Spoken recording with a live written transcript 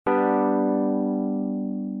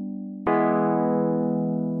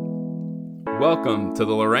Welcome to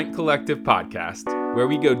the Laurent Collective podcast, where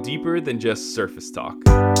we go deeper than just surface talk.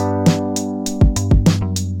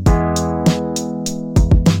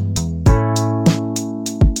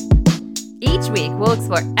 Each week, we'll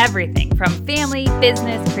explore everything from family,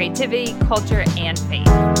 business, creativity, culture, and faith.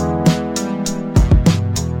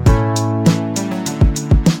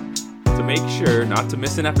 To make sure not to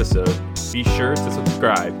miss an episode, be sure to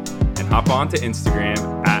subscribe and hop on to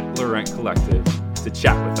Instagram at Laurent Collective to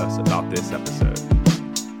chat with us about this episode.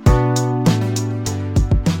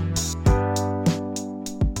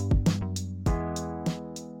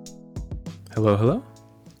 Hello, hello.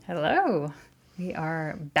 Hello. We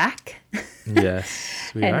are back.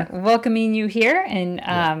 Yes, we and are. welcoming you here.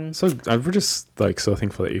 And So we're just so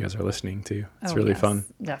thankful that you guys are listening too. It's really fun.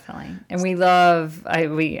 Definitely. And we love, I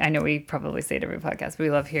know we probably say it every podcast, but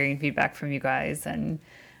we love hearing feedback from you guys. And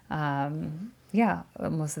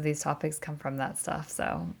most of these topics come from that stuff.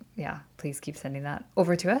 So please keep sending that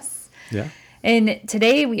over to us. Yeah. And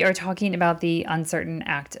today we are talking about the uncertain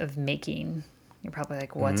act of making. You're probably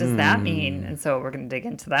like, what does that mean? And so we're going to dig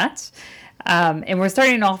into that. And we're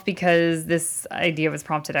starting off because this idea was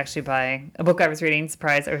prompted actually by a book I was reading.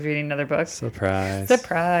 Surprise, I was reading another book.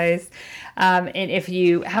 Surprise. And if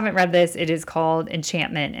you haven't read this, it is called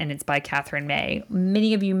Enchantment, and it's by Katherine May.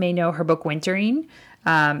 Many of you may know her book, Wintering.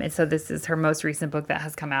 And so this is her most recent book that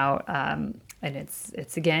has come out. And it's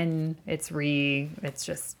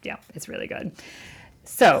really good.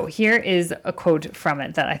 So here is a quote from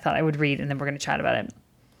it that I thought I would read, and then we're going to chat about it.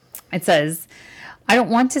 It says, "I don't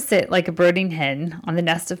want to sit like a brooding hen on the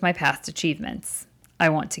nest of my past achievements. I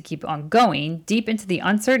want to keep on going deep into the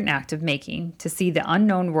uncertain act of making, to see the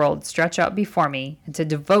unknown world stretch out before me, and to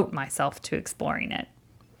devote myself to exploring it."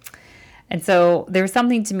 And so there was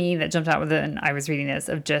something to me that jumped out when I was reading this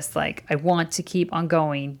of just like, I want to keep on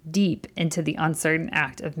going deep into the uncertain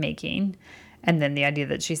act of making. And then the idea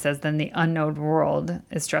that she says, then the unknown world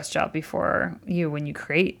is stretched out before you when you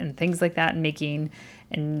create and things like that, and making,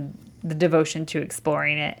 and the devotion to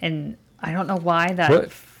exploring it. And I don't know why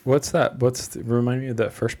that. What's that? Remind me of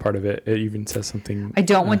that first part of it. It even says something. I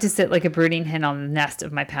don't want to sit like a brooding hen on the nest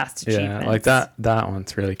of my past achievements. Yeah, like that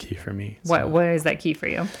one's really key for me. So. What is that key for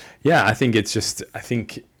you? Yeah, I think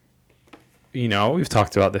we've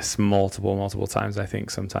talked about this multiple times, I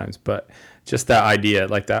think sometimes, but just that idea,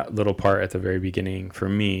 like that little part at the very beginning for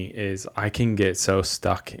me is I can get so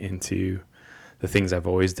stuck into the things I've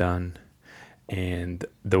always done and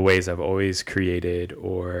the ways I've always created,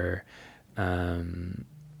 or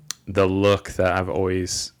the look that I've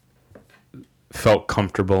always felt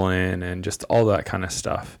comfortable in, and just all that kind of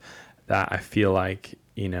stuff, that I feel like,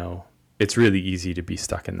 it's really easy to be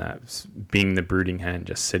stuck in that, being the brooding hen,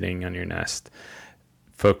 just sitting on your nest,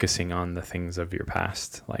 focusing on the things of your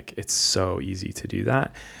past. Like, it's so easy to do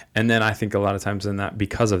that. And then I think a lot of times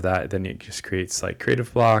because of that, then it just creates like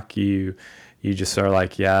creative block. You just are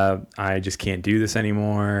like, I just can't do this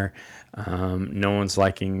anymore. No one's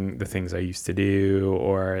liking the things I used to do,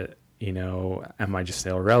 or, am I just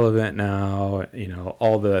irrelevant now?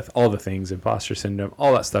 All the things, imposter syndrome,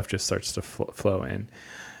 all that stuff just starts to flow in.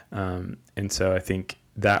 And so I think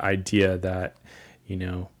that idea that,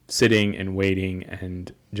 sitting and waiting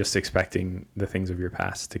and just expecting the things of your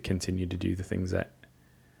past to continue to do the things that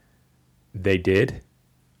they did,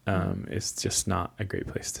 is just not a great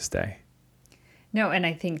place to stay. No, and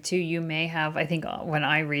I think too, you may have, I think when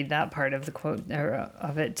I read that part of the quote or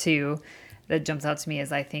of it too, that jumps out to me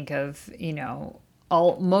as I think of,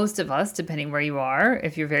 most of us, depending where you are,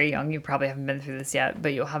 if you're very young, you probably haven't been through this yet,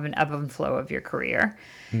 but you'll have an ebb and flow of your career.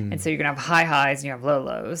 And so you're going to have high highs and you have low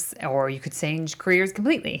lows, or you could change careers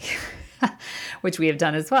completely, which we have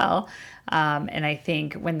done as well. And I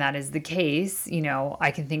think when that is the case,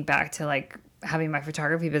 I can think back to like having my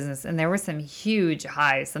photography business, and there were some huge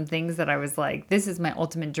highs, some things that I was like, this is my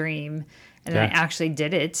ultimate dream. And then I actually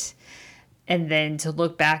did it. And then to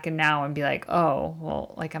look back and now and be like, oh,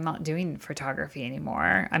 well, like I'm not doing photography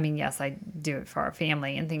anymore. I mean, yes, I do it for our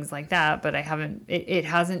family and things like that, but I haven't, it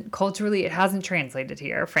hasn't translated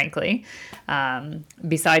here, frankly.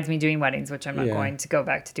 Besides me doing weddings, which I'm not going to go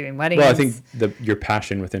back to doing weddings. Well, I think your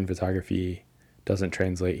passion within photography doesn't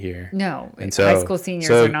translate here. No, and so, high school seniors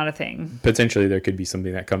are not a thing. Potentially there could be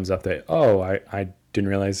something that comes up that, I didn't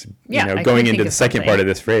realize, going into the second part of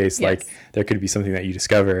this phrase, like there could be something that you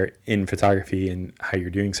discover in photography and how you're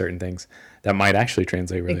doing certain things that might actually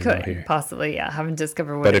translate really well here. Possibly, haven't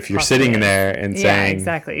discovered what. But if you're sitting there and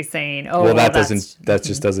saying, oh, well, that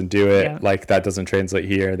just doesn't do it. Like that doesn't translate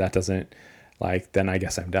here. That doesn't, like, then I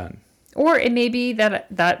guess I'm done. Or it may be that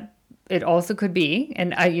it also could be,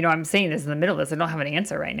 and I'm saying this in the middle of this, I don't have an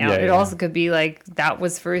answer right now. It also could be like that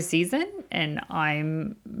was for a season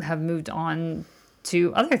and have moved on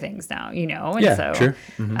to other things now, you know? And Yeah, so, true.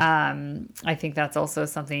 Mm-hmm. I think that's also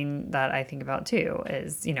something that I think about too,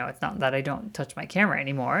 is, you know, it's not that I don't touch my camera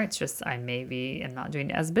anymore. It's just, I maybe am not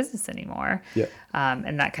doing it as a business anymore. Yeah.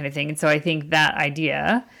 And that kind of thing. And so I think that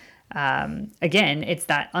idea, again, it's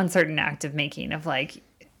that uncertain act of making, of like,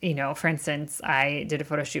 you know, for instance, I did a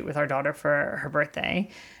photo shoot with our daughter for her birthday.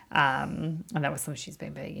 And that was something she's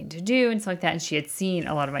been begging to do and stuff like that. And she had seen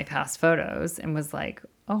a lot of my past photos and was like,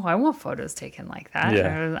 oh, I want photos taken like that. Yeah.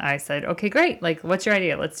 And I said, okay, great. Like, what's your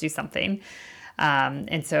idea? Let's do something.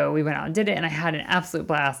 And so we went out and did it, and I had an absolute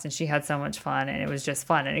blast, and she had so much fun, and it was just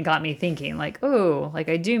fun. And it got me thinking, like, oh, like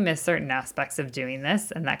I do miss certain aspects of doing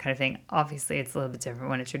this and that kind of thing. Obviously, it's a little bit different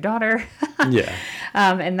when it's your daughter. Yeah.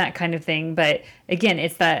 And that kind of thing. But again,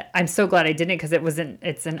 it's that I'm so glad I didn't, because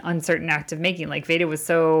it's an uncertain act of making. Like Veda was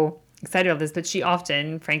so excited about this, but she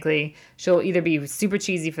often, frankly, she'll either be super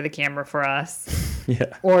cheesy for the camera for us,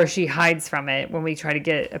 Yeah. or she hides from it when we try to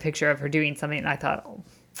get a picture of her doing something. And I thought, oh,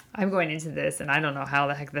 I'm going into this and I don't know how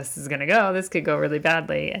the heck this is going to go. This could go really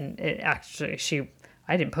badly. And it actually,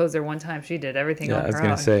 I didn't pose her one time. She did everything on her own. I was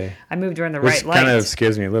going to say. I moved her in the right light. Which kind of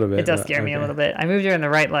scares me a little bit. It does scare me a little bit. I moved her in the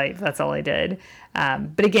right light. That's all I did.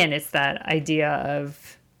 But again, it's that idea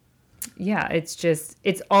of, yeah,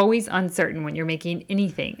 it's always uncertain when you're making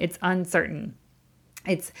anything. It's uncertain.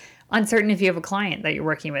 It's uncertain if you have a client that you're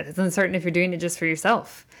working with. It's uncertain if you're doing it just for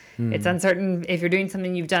yourself. It's uncertain if you're doing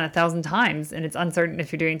something you've done 1,000 times, and it's uncertain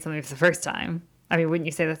if you're doing something for the first time. I mean, wouldn't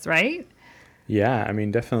you say that's right? Yeah, I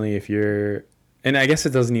mean, definitely if you're, and I guess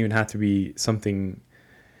it doesn't even have to be something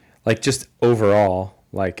like just overall,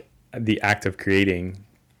 like the act of creating,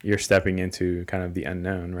 you're stepping into kind of the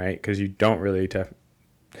unknown, right? Because you don't really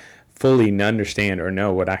fully understand or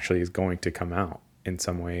know what actually is going to come out in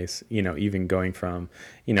some ways, you know, even going from,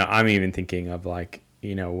 you know, I'm even thinking of like,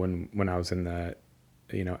 you know, when I was in the,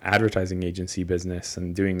 you know, advertising agency business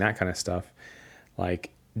and doing that kind of stuff, like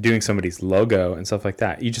doing somebody's logo and stuff like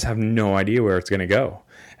that, you just have no idea where it's going to go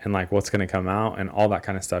and like what's going to come out and all that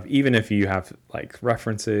kind of stuff. Even if you have like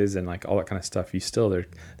references and like all that kind of stuff, you still,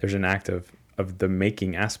 there's an act of the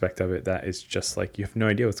making aspect of it that is just like, you have no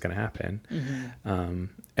idea what's going to happen. Mm-hmm.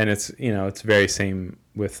 And it's, you know, it's very same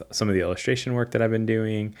with some of the illustration work that I've been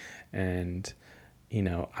doing. And, you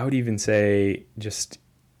know, I would even say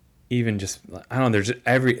I don't know, there's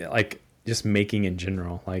just making in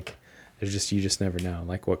general, like there's just, you just never know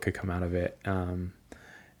like what could come out of it.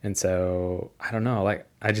 And so I don't know, like,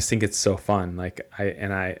 I just think it's so fun. Like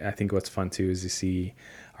I think what's fun too is to see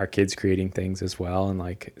our kids creating things as well. And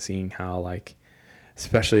like seeing how, like,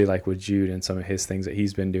 especially like with Jude and some of his things that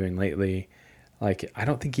he's been doing lately, like, I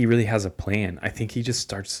don't think he really has a plan. I think he just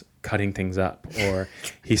starts cutting things up, or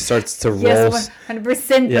he starts to roll. Yes,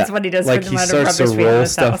 100%. That's what he does. Like, for the he starts to roll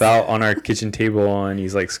stuff out on our kitchen table, and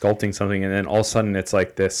he's like sculpting something, and then all of a sudden it's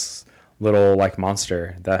like this little like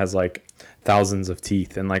monster that has like thousands of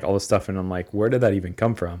teeth and like all this stuff, and I'm like, where did that even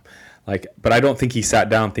come from? Like, but I don't think he sat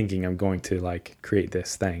down thinking I'm going to like create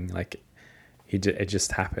this thing. Like, it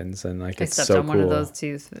just happens, and like it's so cool. I stepped on one of those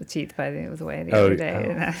teeth by the way the other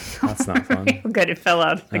day. That's not fun. Good, it fell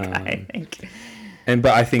out of the guy, I think.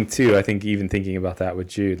 But I think even thinking about that with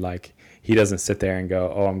Jude, like, he doesn't sit there and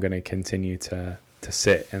go, oh, I'm going to continue to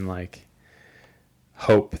sit and like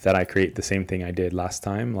hope that I create the same thing I did last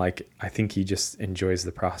time. Like, I think he just enjoys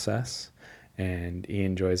the process, and he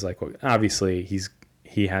enjoys like obviously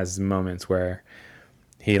he has moments where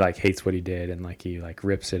he like hates what he did, and like he like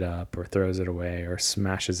rips it up or throws it away or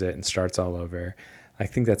smashes it and starts all over. I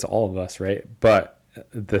think that's all of us, right? But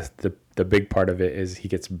the big part of it is he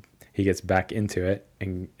gets back into it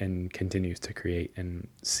and continues to create and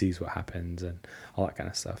sees what happens and all that kind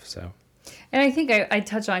of stuff. So, and I think I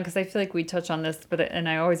touch on, because I feel like we touch on this, and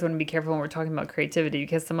I always want to be careful when we're talking about creativity,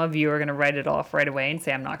 because some of you are going to write it off right away and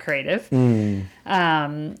say I'm not creative. And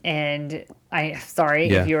sorry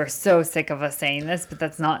if you're so sick of us saying this, but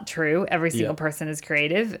that's not true. Every single person is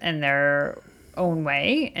creative in their own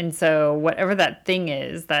way, and so whatever that thing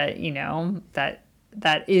is that, you know, that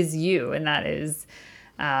is you, and that is.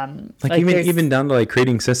 Like even down to like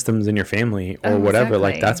creating systems in your family or whatever, exactly.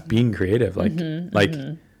 Like that's being creative. Like,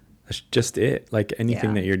 that's just it. Like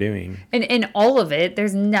anything that you're doing. And in all of it,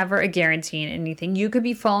 there's never a guarantee in anything. You could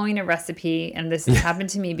be following a recipe, and this has happened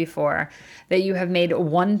to me before, that you have made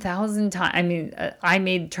 1,000 times. I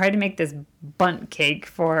mean, tried to make this bundt cake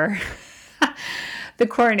for the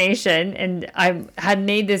coronation, and I had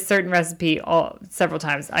made this certain recipe several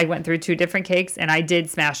times. I went through 2 different cakes, and I did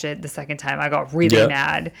smash it the second time. I got really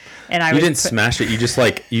mad, and you didn't smash it.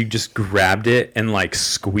 You just grabbed it and like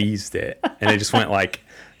squeezed it, and it just went like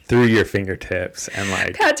through your fingertips and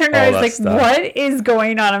like Pat turned all around that and was like, stuff. what is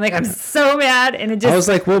going on? I'm like, I'm so mad. And it just, I was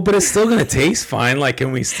like, well, but it's still gonna taste fine. Like,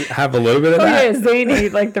 can we have a little bit of that? yeah, Zane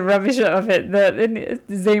ate like the rubbish of it. And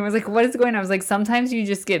Zane was like, what is going on? I was like, sometimes you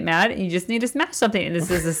just get mad and you just need to smash something. And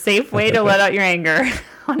this is a safe way to let out your anger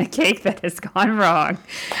on a cake that has gone wrong.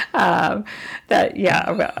 I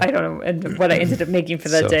don't know. And what I ended up making for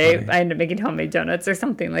that So day, funny. I ended up making homemade donuts or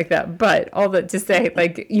something like that. But all that to say,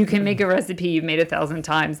 like, you can make a recipe you've made 1,000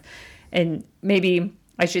 times. And maybe,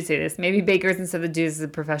 I should say this, maybe bakers instead of Jews as a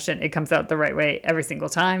profession, it comes out the right way every single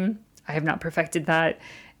time. I have not perfected that.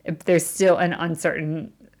 There's still an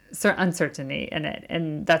uncertainty in it,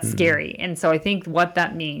 and that's scary. And so I think what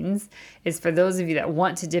that means is for those of you that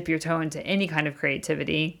want to dip your toe into any kind of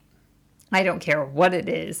creativity, I don't care what it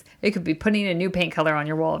is. It could be putting a new paint color on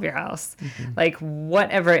your wall of your house. Like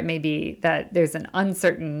whatever it may be, that there's an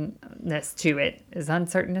uncertainness to it. Is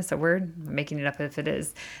uncertainness a word? I'm making it up if it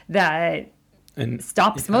is. That And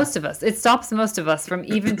stops most of us. It stops most of us from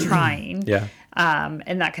even trying. yeah,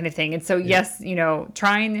 And that kind of thing. And so, yes,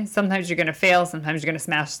 trying, sometimes you're going to fail. Sometimes you're going to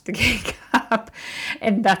smash the cake up,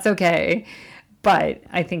 and that's okay. But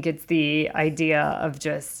I think it's the idea of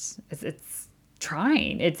just, it's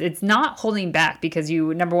trying. It's not holding back because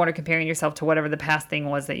you, number one, are comparing yourself to whatever the past thing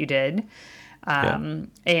was that you did.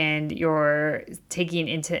 And you're taking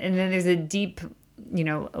into, and then there's a deep,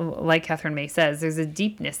 like Katherine May says, there's a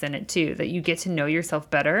deepness in it too, that you get to know yourself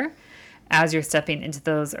better as you're stepping into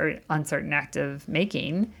those uncertain act of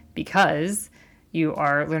making, because you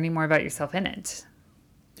are learning more about yourself in it.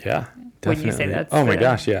 yeah, definitely. When you say that. Oh my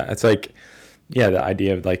gosh, yeah. It's like, yeah, the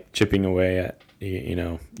idea of like chipping away at,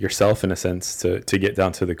 yourself in a sense to get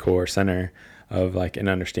down to the core center of like, and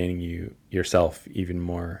understanding yourself even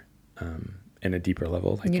more in a deeper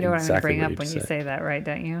level. Like, you know what exactly I'm going to bring up when just you said. say that, right?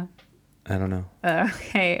 Don't you? I don't know.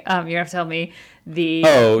 Okay. You have to tell me the.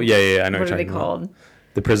 Oh yeah. I know What what are you're they talking called? about.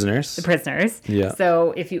 The prisoners. The prisoners. Yeah.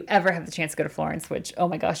 So if you ever have the chance to go to Florence, which, oh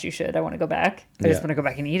my gosh, you should. I want to go back. I just want to go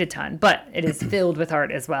back and eat a ton. But it is filled with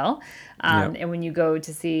art as well. And when you go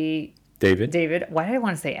to see David, why did I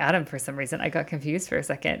want to say Adam for some reason? I got confused for a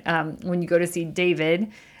second. When you go to see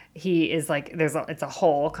David, he is like, it's a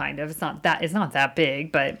hole kind of. It's not that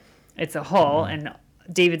big, but it's a hole, and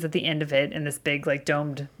David's at the end of it in this big like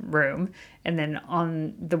domed room, and then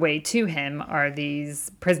on the way to him are these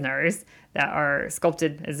prisoners that are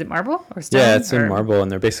sculpted. Is it marble or stone? Yeah, it's in marble,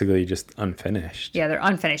 and they're basically just unfinished. Yeah, they're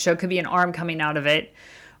unfinished. So it could be an arm coming out of it,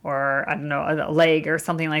 or I don't know, a leg or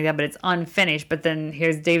something like that, but it's unfinished. But then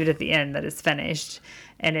here's David at the end that is finished.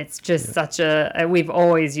 And it's just such we've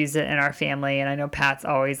always used it in our family. And I know Pat's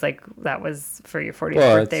always like, that was for your 40th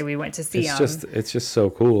birthday. We went to see him. It's just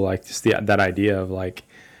so cool. Like just that idea of like,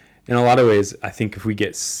 in a lot of ways, I think if we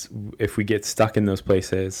get stuck in those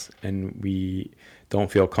places and we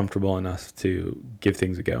don't feel comfortable enough to give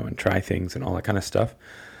things a go and try things and all that kind of stuff,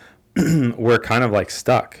 we're kind of like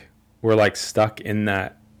stuck. We're like stuck in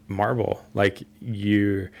that marble. Like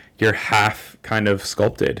you're half kind of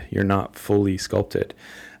sculpted. You're not fully sculpted,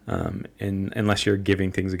 and unless you're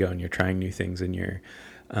giving things a go and you're trying new things and you're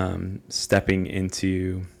stepping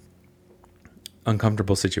into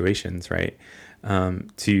uncomfortable situations, right?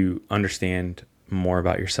 To understand more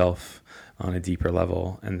about yourself on a deeper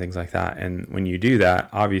level and things like that. And when you do that,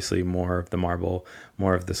 obviously more of the marble,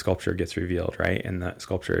 more of the sculpture gets revealed, right? And that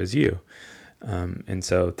sculpture is you. And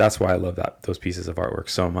so that's why I love those pieces of artwork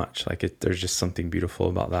so much. Like there's just something beautiful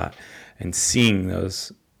about that, and seeing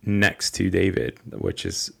those next to David, which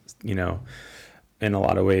is, in a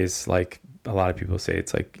lot of ways, like a lot of people say,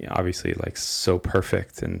 it's like obviously like so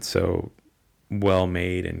perfect and so well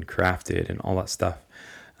made and crafted and all that stuff.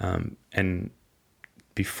 And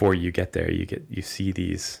before you get there, you see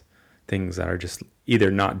these things that are just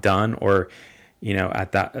either not done or,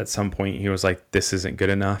 at some point he was like, this isn't good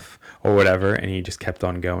enough or whatever. And he just kept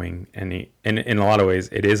on going. And and in a lot of ways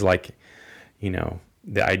it is like,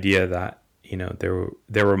 the idea that,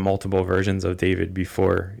 there were multiple versions of David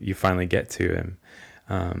before you finally get to him.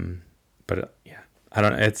 But yeah, I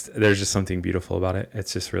don't know. There's just something beautiful about it.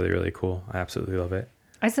 It's just really, really cool. I absolutely love it.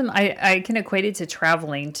 I can equate it to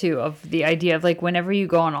traveling too, of the idea of like whenever you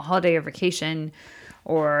go on a holiday or vacation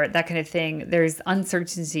or that kind of thing, there's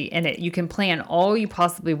uncertainty in it. You can plan all you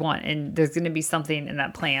possibly want, and there's going to be something in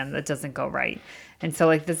that plan that doesn't go right. And so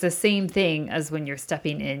like that's the same thing as when you're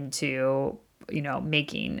stepping into,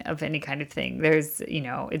 making of any kind of thing. There's,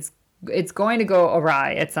 it's going to go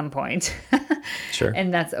awry at some point. Sure.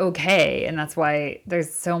 And that's okay. And that's why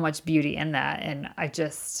there's so much beauty in that. And I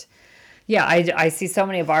just, Yeah, I see so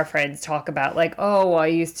many of our friends talk about like, oh, well, I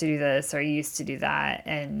used to do this or I used to do that,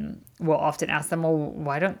 and we'll often ask them, well,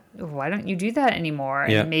 why don't you do that anymore?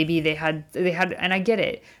 Yeah. And maybe they had, and I get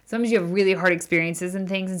it. Sometimes you have really hard experiences and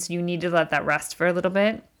things, and so you need to let that rest for a little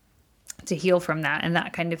bit to heal from that and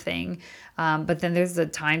that kind of thing. But then there's a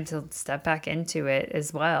time to step back into it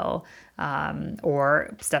as well,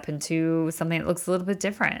 or step into something that looks a little bit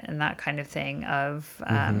different and that kind of thing of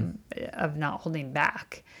not holding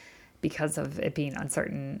back because of it being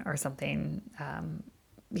uncertain or something.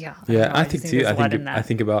 Yeah. I think too. I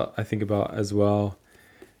think about as well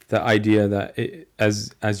the idea that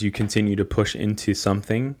as you continue to push into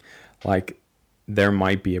something, like there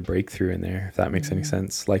might be a breakthrough in there, if that makes any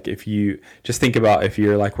sense. Like if you just think about if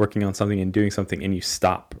you're like working on something and doing something and you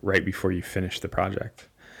stop right before you finish the project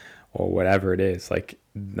or whatever it is, like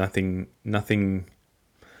nothing,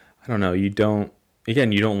 I don't know. You don't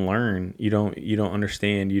learn, you don't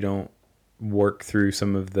understand, you don't work through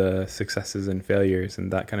some of the successes and failures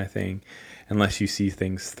and that kind of thing unless you see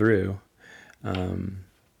things through.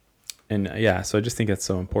 So I just think that's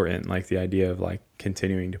so important, like the idea of like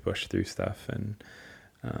continuing to push through stuff. And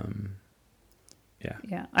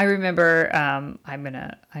I remember I'm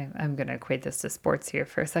gonna equate this to sports here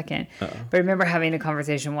for a second. Uh-oh. But I remember having a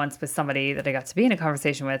conversation once with somebody that I got to be in a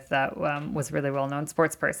conversation with that was a really well-known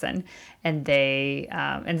sports person, and they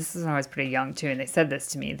and this is when I was pretty young too, and they said this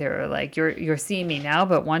to me. They were like, you're seeing me now,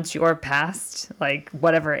 but once you're past like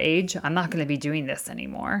whatever age, I'm not going to be doing this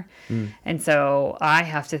anymore. And so I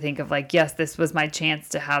have to think of like, yes, this was my chance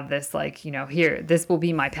to have this, like, here, this will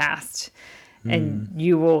be my past. And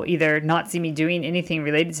you will either not see me doing anything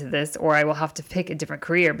related to this, or I will have to pick a different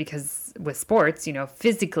career, because with sports,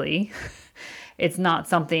 physically, it's not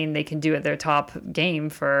something they can do at their top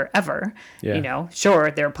game forever. Yeah.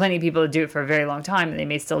 Sure, there are plenty of people that do it for a very long time, and they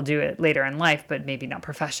may still do it later in life, but maybe not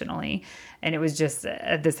professionally. And it was just,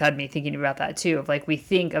 this had me thinking about that too, of like, we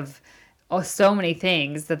think of so many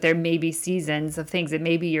things that there may be seasons of things. It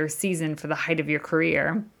may be your season for the height of your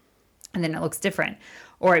career, and then it looks different.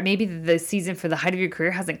 Or it may be that the season for the height of your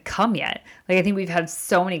career hasn't come yet. Like, I think we've had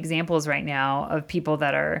so many examples right now of people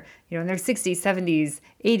that are, in their 60s, 70s,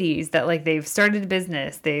 80s, that like they've started a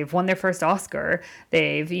business, they've won their first Oscar,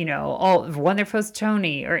 they've, all won their first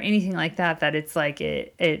Tony or anything like that, that it's like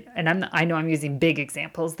and I know I'm using big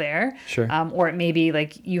examples there. Sure. Or it may be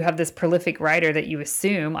like you have this prolific writer that you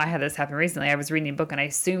assume. I had this happen recently. I was reading a book and I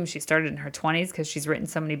assumed she started in her 20s because she's written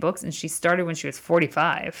so many books, and she started when she was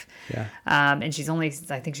 45. Yeah. And she's only,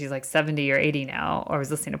 I think she's like 70 or 80 now. Or I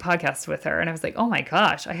was listening to podcasts with her, and I was like, oh my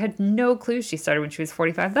gosh, I had no clue she started when she was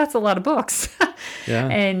 45. That's a lot of books. Yeah.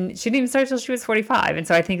 And she didn't even start till she was 45. And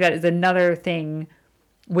so I think that is another thing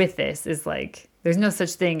with this, is like, there's no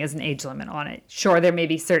such thing as an age limit on it. Sure, there may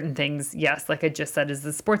be certain things, yes, like I just said, is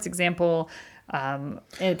the sports example, for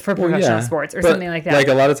professional sports or something like that. Like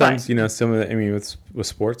a lot of times, some of the, with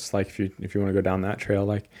sports, like if you want to go down that trail,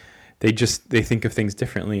 like they think of things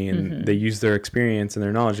differently, and they use their experience and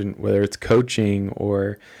their knowledge, and whether it's coaching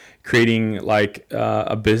or creating like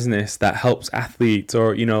a business that helps athletes,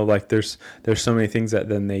 or like there's so many things that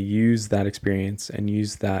then they use that experience and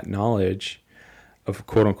use that knowledge of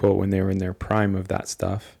quote unquote when they were in their prime of that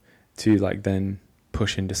stuff to like then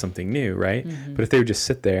push into something new, right? But if they would just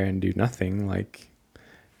sit there and do nothing, like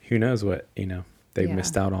who knows what they've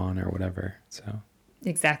missed out on or whatever. So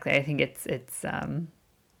exactly, I think it's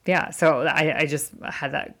so I just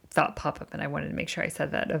had that thought pop up, and I wanted to make sure I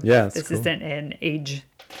said that. This cool. Isn't an age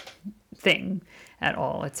thing at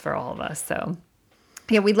all. It's for all of us. So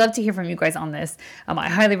yeah, we'd love to hear from you guys on this. I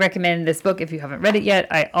highly recommend this book if you haven't read it yet.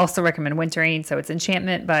 I also recommend Wintering. So it's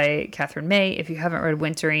Enchantment by Katherine May. If you haven't read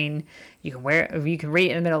Wintering, you can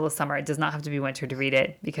read it in the middle of the summer. It does not have to be winter to read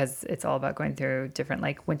it, because it's all about going through different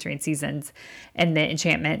like wintering seasons. And the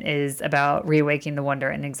Enchantment is about reawakening the wonder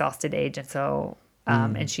in an exhausted age. And so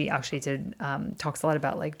and she actually talks a lot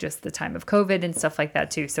about like just the time of COVID and stuff like that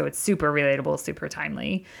too. So it's super relatable, super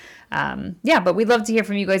timely. But we'd love to hear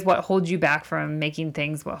from you guys. What holds you back from making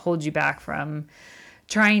things? What holds you back from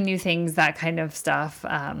trying new things? That kind of stuff.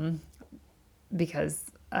 Because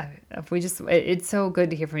it's so good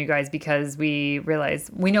to hear from you guys, because we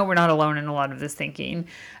know we're not alone in a lot of this thinking.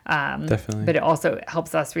 Definitely. But it also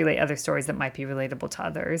helps us relate other stories that might be relatable to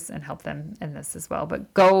others and help them in this as well.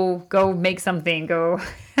 But go make something, go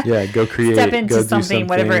create, step into something,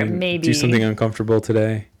 whatever it may be. Do something uncomfortable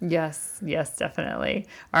today. Yes, definitely.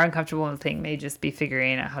 Our uncomfortable thing may just be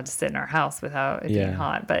figuring out how to sit in our house without it being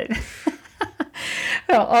hot, but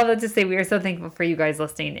well, all that to say, we are so thankful for you guys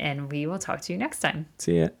listening, and we will talk to you next time.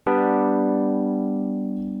 See ya.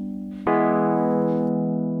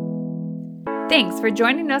 Thanks for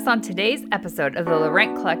joining us on today's episode of the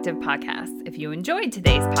Laurent Collective podcast. If you enjoyed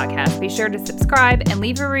today's podcast, be sure to subscribe and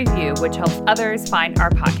leave a review, which helps others find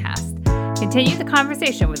our podcast. Continue the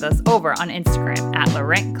conversation with us over on Instagram at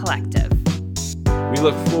Laurent Collective. We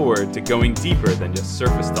look forward to going deeper than just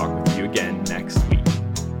surface talk with you again next week.